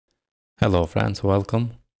Hello friends,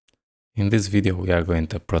 welcome. In this video we are going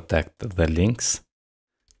to protect the links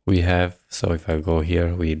we have. So if I go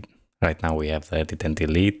here, right now we have the edit and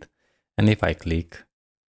delete, and if I click,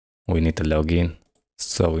 we need to log in.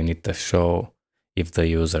 So we need to show if the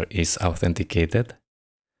user is authenticated,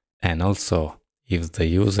 and also if the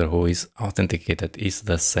user who is authenticated is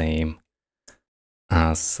the same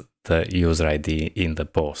as the user ID in the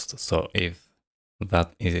post. So if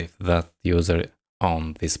that user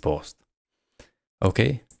on this post.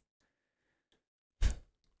 Okay,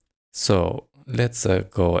 so let's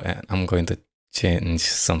go, and I'm going to change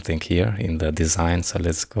something here in the design. So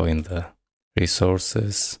let's go in the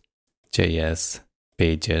resources, JS,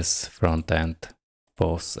 pages, front end,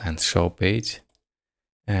 posts and show page.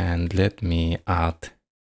 And let me add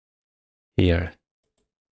here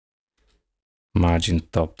margin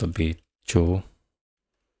top to be 2.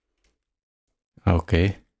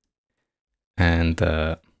 Okay, and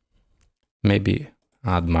maybe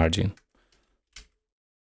add margin.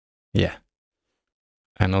 Yeah,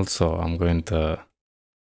 and also I'm going to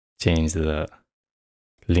change the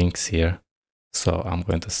links here. So I'm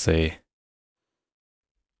going to say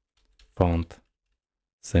font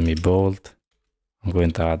semi-bold. I'm going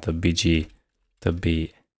to add the BG to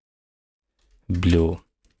be blue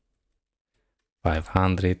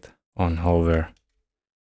 500. On hover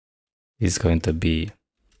is going to be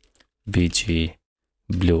BG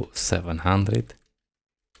blue 700.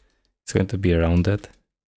 It's going to be rounded,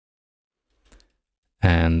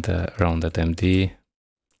 and rounded MD.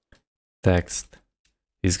 Text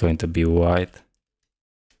is going to be white,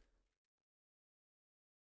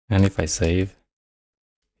 and if I save,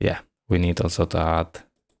 yeah, we need also to add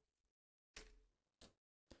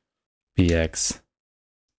PX4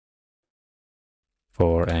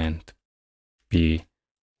 and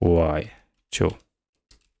PY2.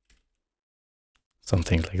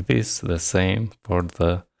 Something like this, the same for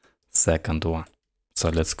the second one. So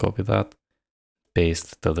let's copy that,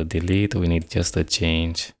 paste to the delete. We need just to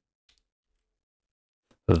change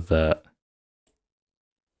the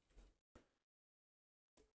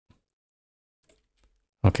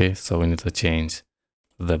okay, so we need to change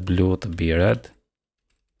the blue to be red,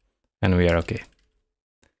 and we are okay.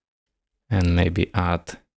 And maybe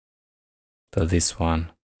add to this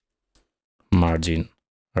one margin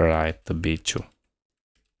right to be 2.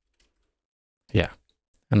 Yeah,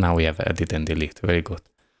 and now we have edit and delete. Very good.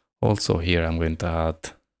 Also here I'm going to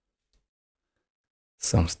add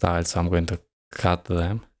some styles. So I'm going to cut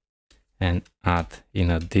them and add in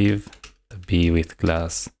a div to be with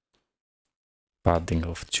class padding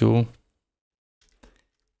of 2.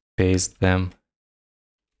 Paste them.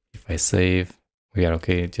 If I save, we are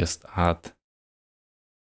okay. Just add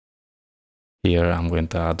here. I'm going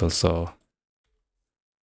to add also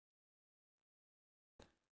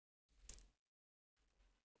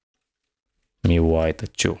me white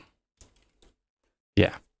 2.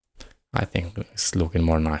 Yeah, I think it's looking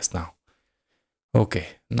more nice now.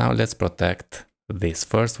 Okay, now let's protect this.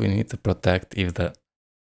 First, we need to protect if the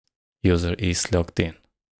user is logged in.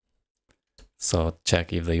 So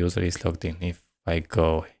check if the user is logged in. If I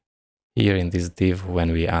go here in this div,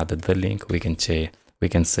 when we added the link, we can say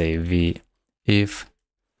if,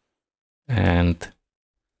 and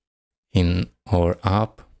in our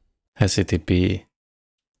app HTTP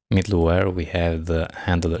middleware we have the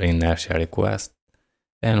handler inertia request,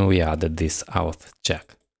 and we added this auth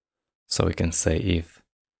check. So we can say if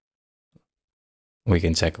we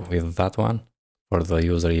can check with that one for the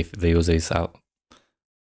user if the user is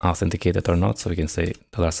authenticated or not. So we can say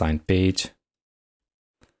 $page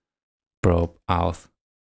probe auth,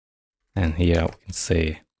 and here we can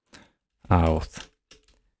say auth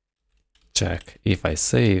check. If I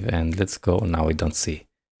save and let's go, now we don't see.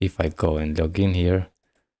 If I go and log in here,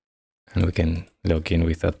 and we can log in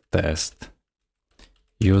with a test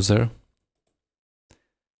user,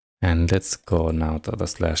 and let's go now to the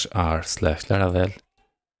 /r/Laravel,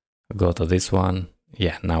 go to this one.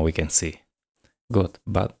 Yeah, now we can see. Good,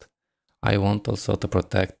 but I want also to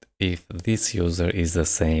protect if this user is the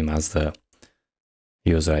same as the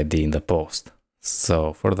user ID in the post.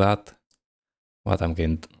 So for that, what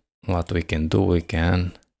we can do, we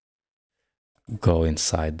can go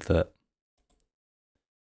inside the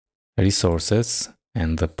resources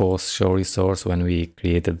and the post show resource when we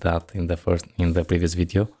created that in the previous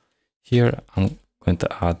video. Here I'm going to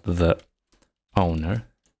add the owner,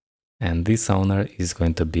 and this owner is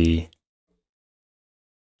going to be,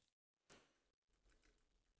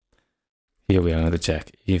 here we are going to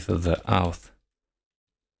check if the auth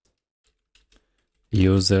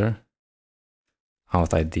user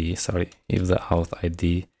auth ID, if the auth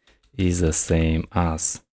ID is the same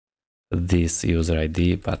as this user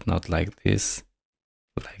ID, but not like this,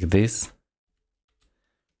 like this.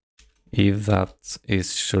 If that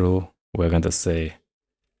is true, we're going to say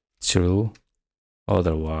true,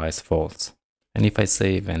 otherwise false. And if I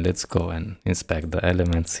save and let's go and inspect the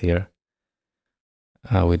elements here,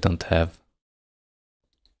 we don't have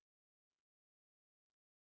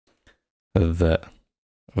the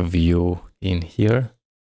view in here.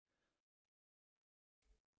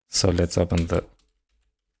 So let's open the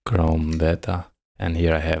Chrome beta, and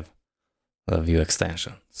here I have the Vue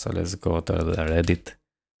extension. So let's go to the Reddit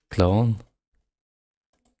clone.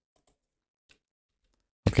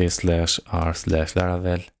 Okay,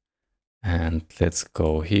 /r/Laravel, and let's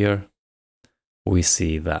go here. We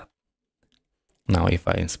see that. Now if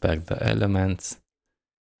I inspect the elements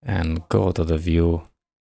and go to the view,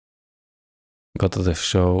 go to the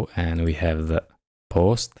show, and we have the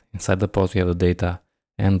post. Inside the post we have the data,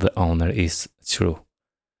 and the owner is true.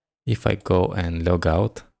 If I go and log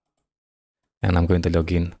out, and I'm going to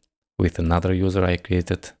log in with another user I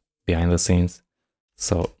created behind the scenes,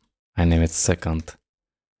 so I name it second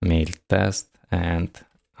mail test and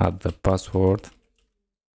add the password.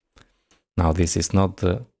 Now this is not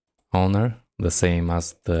the owner, the same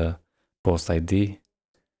as the post ID.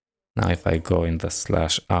 Now if I go in the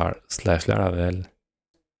 /r/Laravel,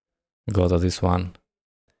 go to this one,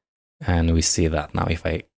 and we see that. Now if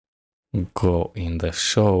I go in the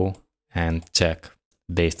show and check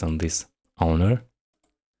based on this owner,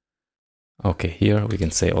 okay, here we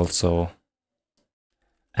can say also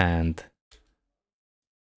and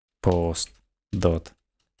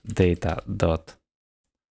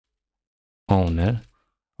post.data.owner.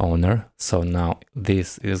 So now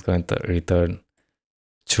this is going to return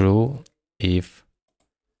true if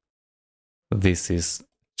this is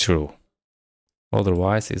true.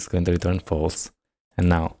 Otherwise, it's going to return false. And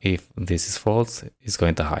now if this is false, it's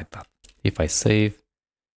going to hide that. If I save,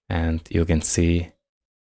 and you can see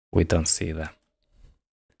we don't see that.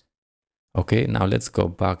 Okay, now let's go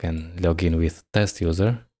back and log in with test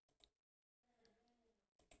user.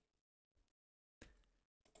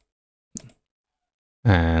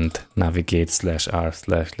 And navigate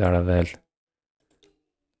 /r/Laravel.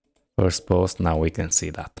 First post, now we can see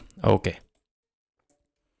that. Okay.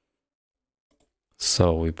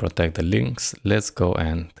 So we protect the links. Let's go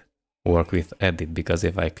and work with edit, because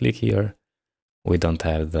if I click here, we don't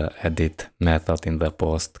have the edit method in the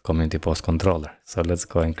community post controller. So let's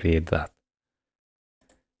go and create that.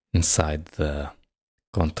 Inside the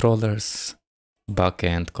controllers,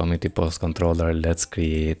 backend community post controller, let's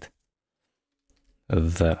create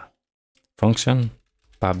the function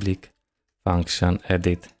public function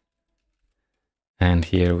edit, and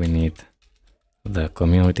here we need the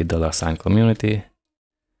community $community,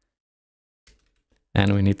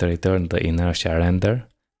 and we need to return the inertia render.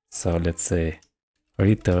 So let's say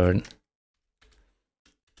return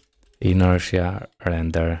inertia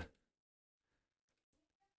render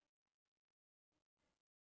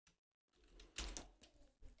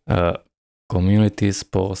communities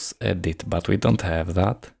post edit, but we don't have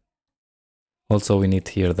that. Also we need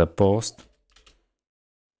here the post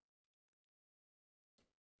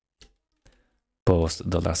 $post,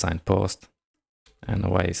 and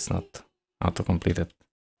why it's not auto completed.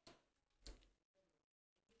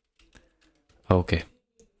 Okay,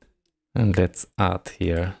 and let's add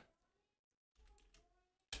here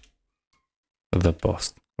the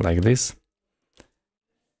post like this.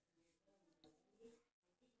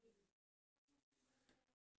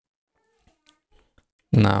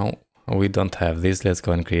 Now we don't have this. Let's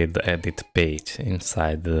go and create the edit page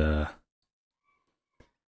inside the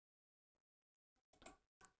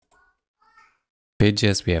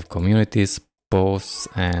pages. We have communities, posts,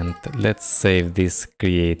 and let's save this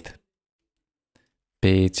create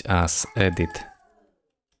page as edit.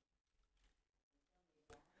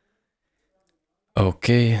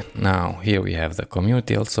 Okay, now here we have the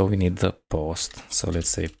community. Also we need the post. So let's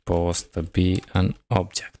say post be an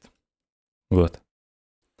object. Good.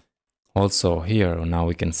 Also here now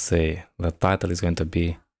we can say the title is going to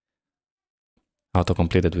be auto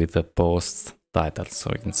completed with the post title. So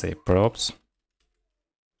we can say props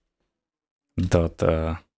dot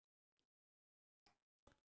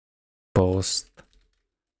post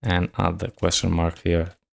and add the question mark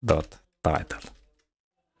here dot title.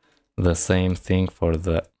 The same thing for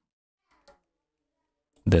the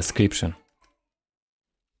description.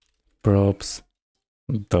 Props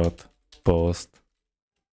dot post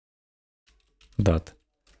dot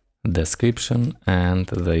description, and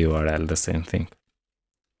the URL the same thing.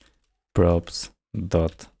 Props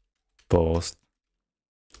dot post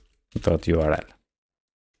dot URL.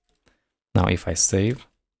 Now if I save,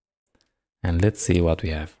 And let's see what we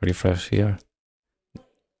have. Refresh here,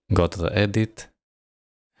 go to the edit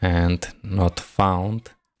and not found.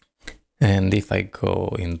 And if I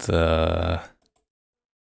go in the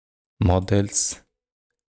models,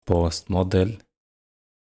 post model,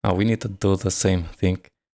 now we need to do the same thing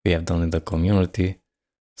we have done in the community.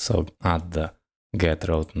 So add the get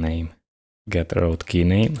route name, get route key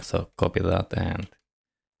name. So copy that and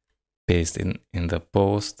paste in the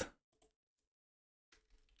post.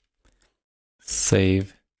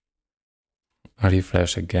 Save,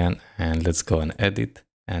 refresh again, and let's go and edit.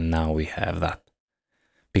 And now we have that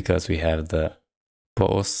because we have the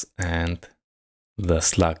post and the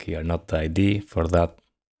slug here, not the ID. For that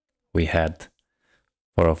we had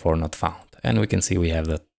 404 not found, and we can see we have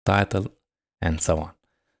the title and so on.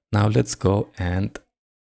 Now let's go and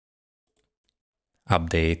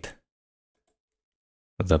update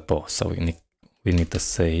the post. So we need to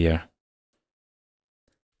say here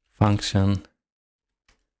function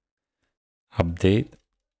update.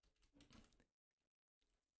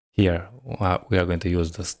 Here we are going to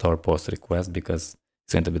use the store post request because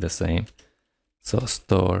it's going to be the same. So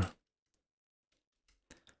store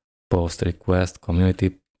post request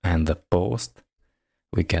community and the post.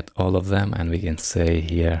 We get all of them, and we can say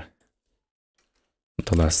here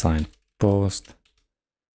 $post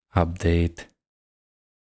update,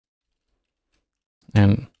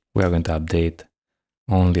 and we are going to update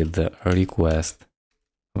only the request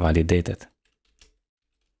validated.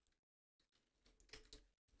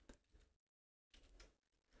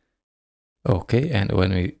 Okay, and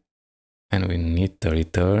we need to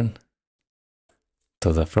return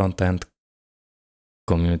to the front end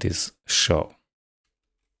communities show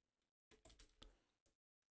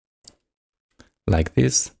like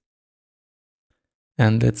this.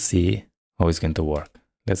 And let's see how it's going to work.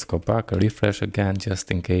 Let's go back, refresh again just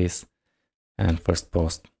in case, and first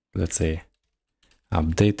post, let's say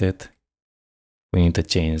updated. We need to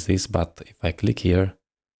change this, but if I click here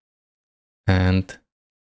and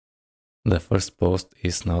the first post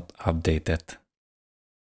is not updated,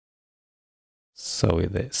 so we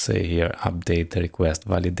say here update the request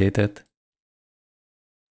validated.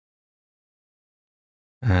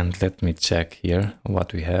 And let me check here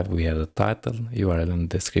what we have. We have the title, URL, and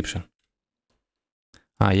description.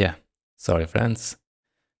 Yeah, sorry friends.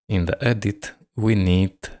 In the edit, we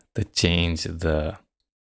need to change the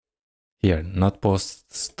here, not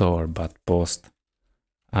post store, but post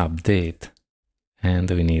update.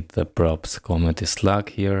 And we need the props community slug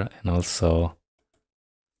here, and also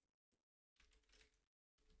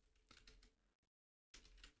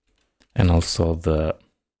the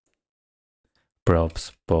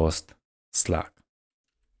props post slug.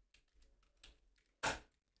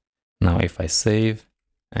 Now if I save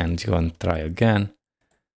and go and try again,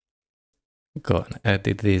 go and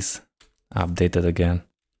edit this, update it again,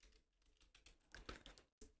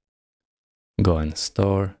 go and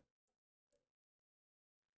store,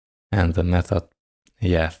 and the method,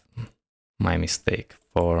 yeah, my mistake,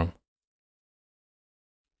 form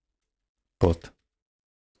put.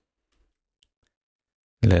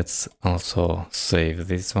 Let's also save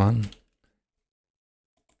this one.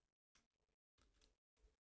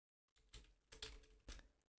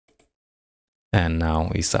 And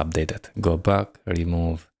now it's updated. Go back,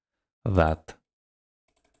 remove that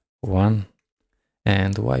one.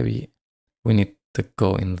 And why we need to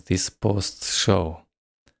go in this post show.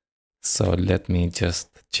 So let me just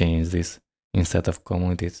change this. Instead of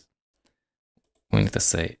communities, we need to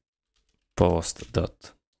say posts.show,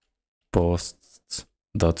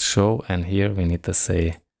 and here we need to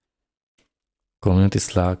say community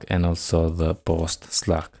slug and also the post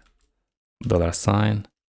slug,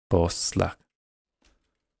 $post slug,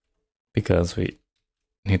 because we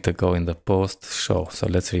need to go in the post show. So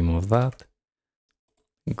let's remove that,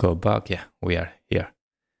 go back. Yeah, we are here.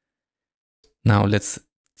 Now let's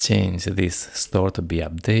change this store to be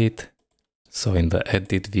update. So in the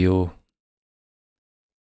edit view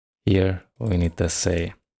here, we need to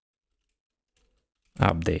say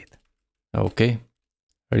update. Okay,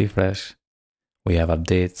 refresh. We have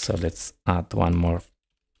update. So let's add one more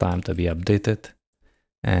time to be updated.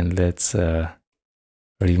 And let's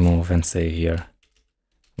remove and say here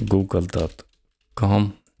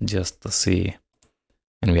google.com just to see.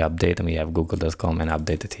 And we update, and we have google.com and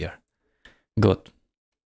updated here. Good.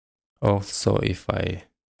 Also, if I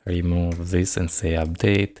remove this and say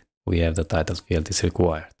update, we have the title field is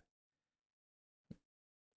required.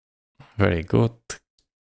 Very good.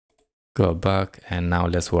 Go back, and now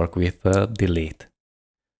let's work with delete.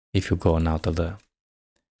 If you go now to the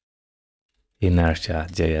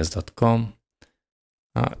InertiaJS.com,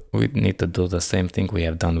 we need to do the same thing we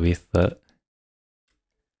have done with the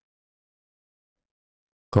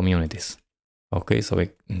communities. Okay, so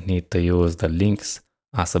we need to use the links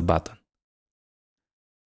as a button.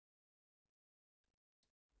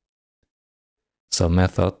 So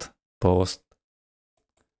method post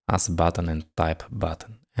as button and type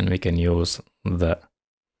button, and we can use the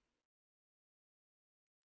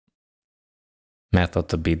method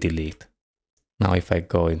to be delete. Now if I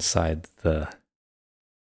go inside the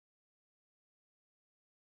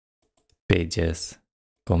pages,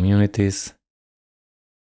 communities,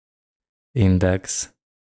 index,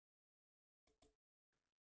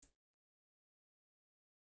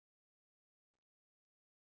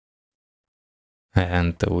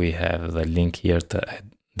 and we have the link here to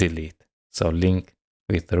delete. So link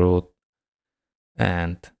with root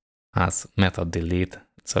and as method delete.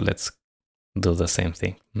 So let's do the same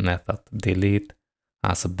thing. Method delete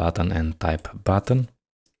as a button and type button.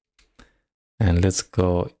 And let's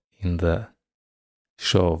go in the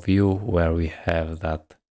show view where we have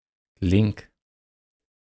that link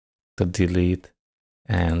to delete,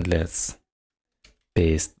 and let's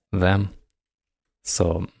paste them.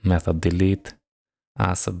 So method delete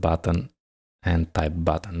as a button and type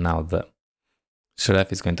button. Now the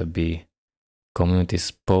href is going to be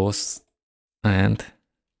communities posts and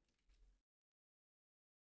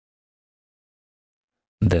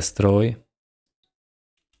destroy.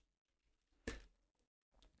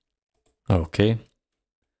 Okay,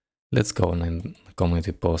 let's go in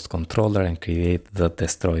community post controller and create the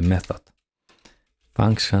destroy method.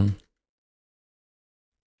 Function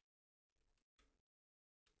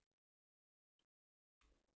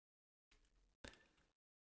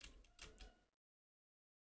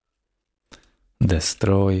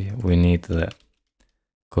destroy. We need the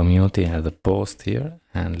community and the post here,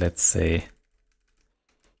 and let's say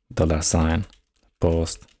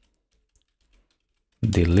 $post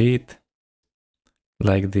delete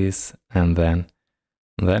like this, and then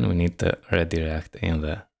we need to redirect in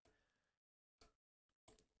the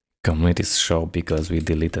communities show because we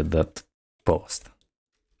deleted that post.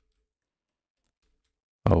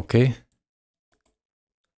 Okay,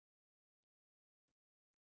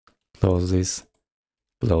 close this,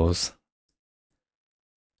 close,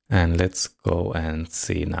 and let's go and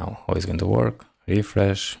see now how it's going to work.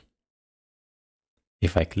 Refresh.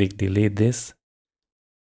 If I click delete this,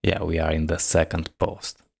 yeah, we are in the second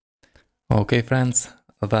post. Okay friends,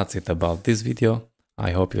 that's it about this video.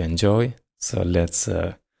 I hope you enjoy. So let's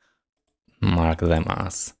mark them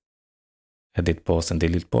as edit post and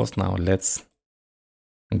delete post. Now let's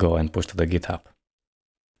go and push to the GitHub.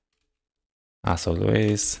 As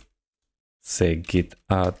always, say git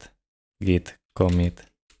add, git commit,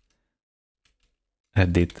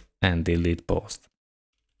 edit and delete post.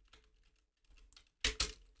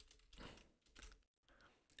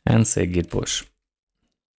 And say git push.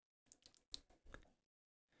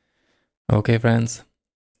 Okay friends,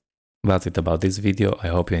 that's it about this video. I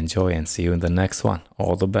hope you enjoy and see you in the next one.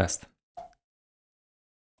 All the best.